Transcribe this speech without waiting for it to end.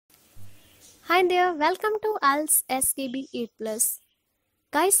Hi there, welcome to Ielts SKB 8+.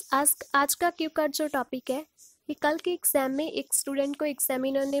 Guys आज का Q card जो टॉपिक है ये कल के एग्जाम में एक स्टूडेंट को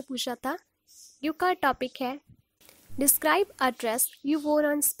एग्जामिनर ने पूछा था। क्यू कार्ड टॉपिक है डिस्क्राइब अ ड्रेस यू वोर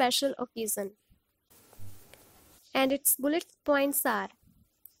on special occasion and it's bullet points are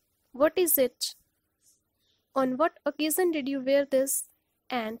what is it, on what occasion did you where this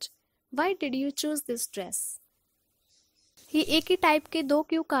and why did you choose this dress. ये एक ही type के दो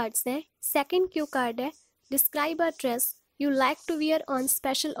cue cards हैं। Second Q card है describe a dress you like to wear on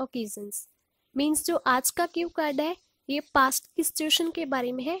special occasions. Means जो आज का Q card है ये पास्ट की सिचुएशन के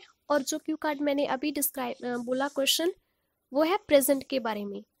बारे में है और जो क्यू कार्ड मैंने अभी डिस्क्राइब बोला क्वेश्चन वो है प्रेजेंट के बारे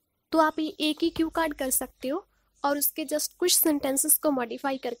में। तो आप ये एक ही क्यू कार्ड कर सकते हो और उसके जस्ट कुछ सेंटेंसेस को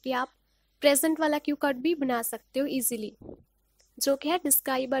मॉडिफाई करके आप प्रेजेंट वाला क्यू कार्ड भी बना सकते हो इजीली, जो कि है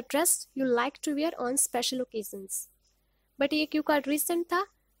describe a dress you like to wear on special occasions. But ये क्यू कार्ड रिसेंट था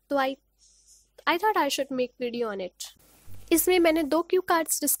तो I thought I should make video on it. इसमें मैंने दो क्यू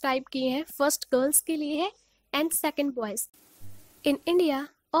कार्ड्स डिस्क्राइब किए हैं, फर्स्ट गर्ल्स के लिए है and second boys. In India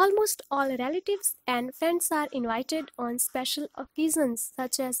almost all relatives and friends are invited on special occasions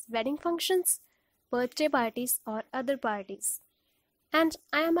such as wedding functions, birthday parties or other parties. And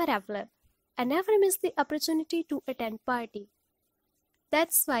I am a reveler. I never miss the opportunity to attend party.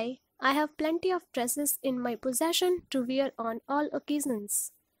 That's why I have plenty of dresses in my possession to wear on all occasions.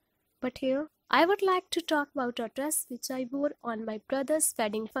 But here, I would like to talk about a dress which I wore on my brother's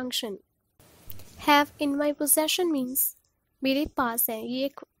wedding function. Have in my possession means मेरे पास है, ये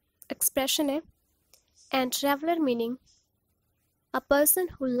एक expression है। And traveller meaning a person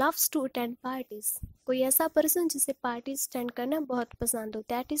who loves to attend parties, कोई ऐसा person जिसे parties attend करना बहुत पसंद हो,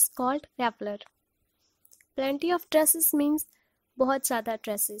 that is called traveller. Plenty of dresses means बहुत ज़्यादा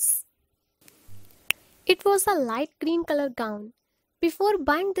dresses. It was a light green colour gown. Before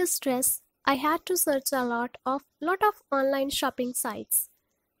buying this dress I had to search a lot of online shopping sites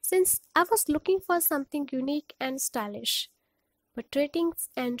since I was looking for something unique and stylish. But ratings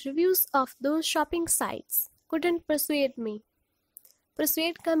and reviews of those shopping sites couldn't persuade me.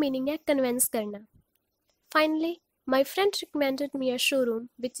 Persuade का meaning है convince करना. Finally, my friend recommended me a showroom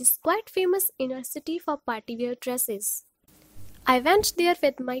which is quite famous in our city for party wear dresses. I went there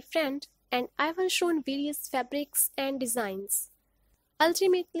with my friend and I was shown various fabrics and designs.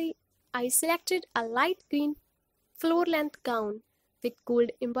 Ultimately, I selected a light green floor-length gown with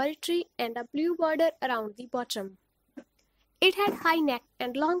gold embroidery and a blue border around the bottom. It had high neck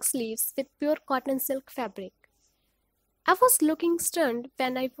and long sleeves with pure cotton silk fabric. I was looking stunned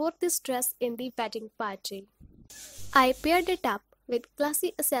when I wore this dress in the wedding party. I paired it up with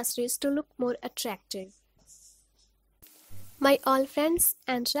classy accessories to look more attractive. My all friends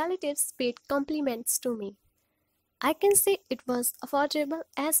and relatives paid compliments to me. I can say it was affordable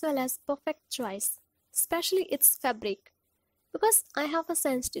as well as perfect choice, especially its fabric, because I have a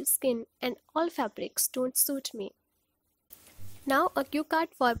sensitive skin and all fabrics don't suit me. Now a cue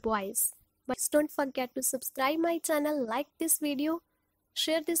card for boys. But don't forget to subscribe my channel, like this video,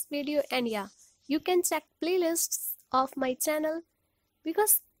 share this video, and yeah, you can check playlists of my channel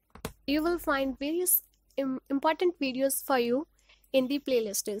because you will find various important videos for you in the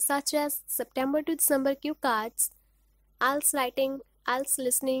playlists such as September to December cue cards, Ielts writing, Ielts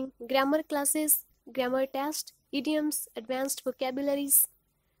listening, grammar classes, grammar test, idioms, advanced vocabularies.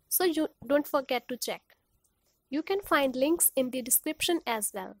 So you don't forget to check. You can find links in the description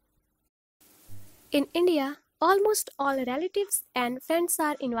as well. In India, almost all relatives and friends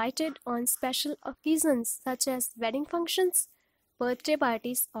are invited on special occasions such as wedding functions, birthday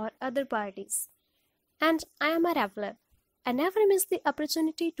parties or other parties. And I am a reveler. I never miss the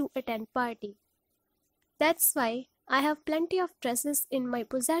opportunity to attend party. That's why I have plenty of dresses in my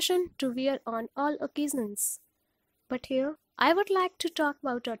possession to wear on all occasions. But here, I would like to talk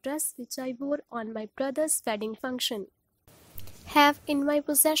about a dress which I wore on my brother's wedding function. Have in my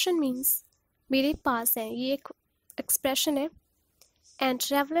possession means मेरे पास है, ये एक expression है। And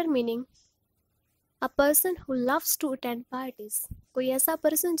traveller meaning a person who loves to attend parties, कोई ऐसा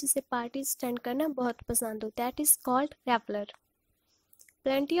person जिसे parties attend करना बहुत पसंद हो, that is called traveller.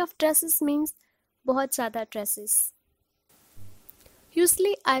 Plenty of dresses means बहुत ज़्यादा dresses.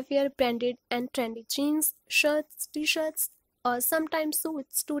 Usually I wear branded and trendy jeans, shirts, t-shirts or sometimes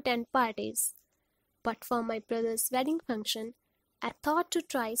suits to attend parties. But for my brother's wedding function, I thought to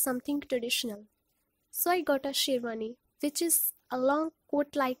try something traditional. So I got a sherwani, which is a long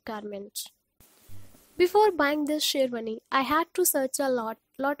coat-like garment. Before buying this sherwani, I had to search a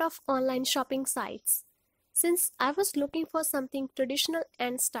lot of online shopping sites since I was looking for something traditional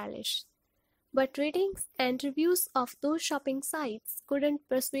and stylish. But ratings and reviews of those shopping sites couldn't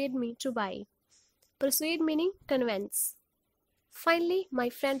persuade me to buy. Persuade meaning convince. Finally, my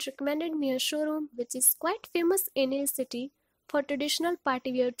friend recommended me a showroom which is quite famous in his city for traditional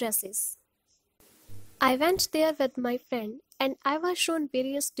party wear dresses. I went there with my friend and I was shown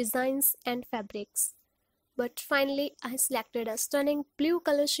various designs and fabrics. But finally, I selected a stunning blue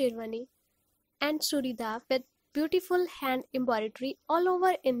color sherwani and churidar with beautiful hand embroidery all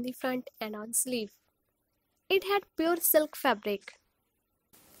over in the front and on sleeve. It had pure silk fabric.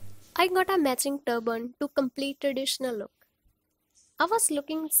 I got a matching turban to complete traditional look. I was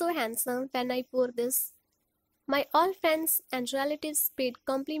looking so handsome when I wore this. My all friends and relatives paid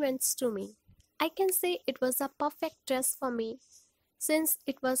compliments to me. I can say it was a perfect dress for me since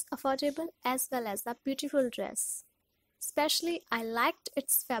it was affordable as well as a beautiful dress. Especially I liked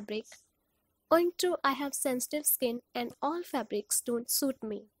its fabric. Owing to I have sensitive skin and all fabrics don't suit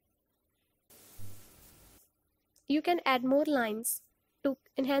me. You can add more lines to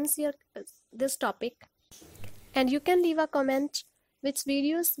enhance this topic, and you can leave a comment which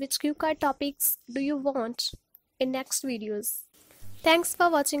cue card topics do you want in next videos. Thanks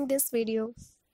for watching this video.